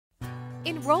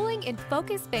Enrolling in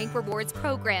Focus Bank Rewards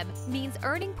program means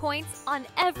earning points on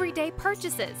everyday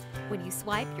purchases when you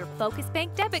swipe your Focus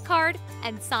Bank debit card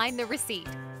and sign the receipt.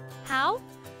 How?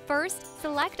 First,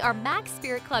 select our Max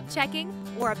Spirit Club checking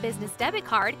or a business debit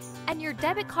card, and your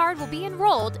debit card will be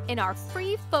enrolled in our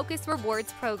free Focus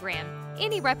Rewards program.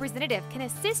 Any representative can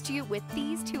assist you with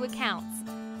these two accounts.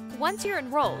 Once you're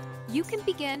enrolled, you can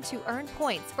begin to earn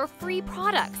points for free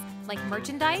products like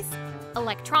merchandise,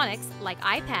 electronics like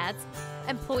iPads,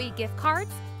 employee gift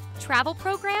cards, travel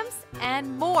programs,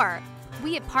 and more.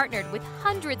 We have partnered with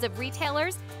hundreds of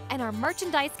retailers, and our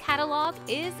merchandise catalog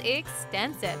is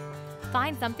extensive.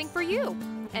 Find something for you,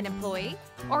 an employee,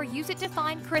 or use it to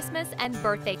find Christmas and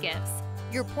birthday gifts.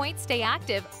 Your points stay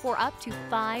active for up to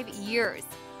 5 years.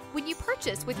 When you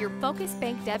purchase with your Focus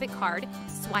Bank debit card,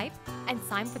 swipe and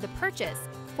sign for the purchase.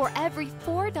 For every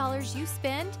 $4 you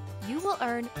spend, you will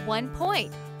earn 1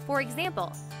 point. For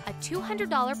example, a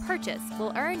 $200 purchase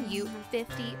will earn you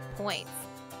 50 points.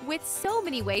 With so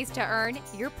many ways to earn,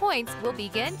 your points will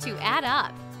begin to add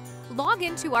up. Log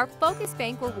into our Focus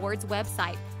Bank Rewards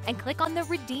website and click on the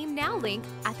Redeem Now link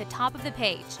at the top of the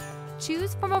page.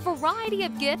 Choose from a variety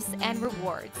of gifts and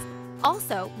rewards.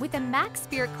 Also, with a Max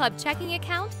Spirit Club checking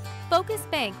account, Focus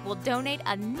Bank will donate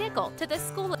a nickel to the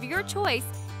school of your choice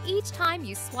each time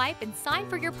you swipe and sign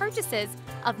for your purchases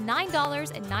of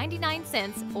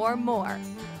 $9.99 or more.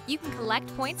 You can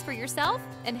collect points for yourself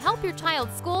and help your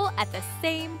child's school at the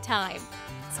same time.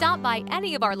 Stop by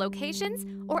any of our locations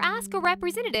or ask a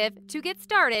representative to get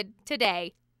started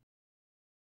today.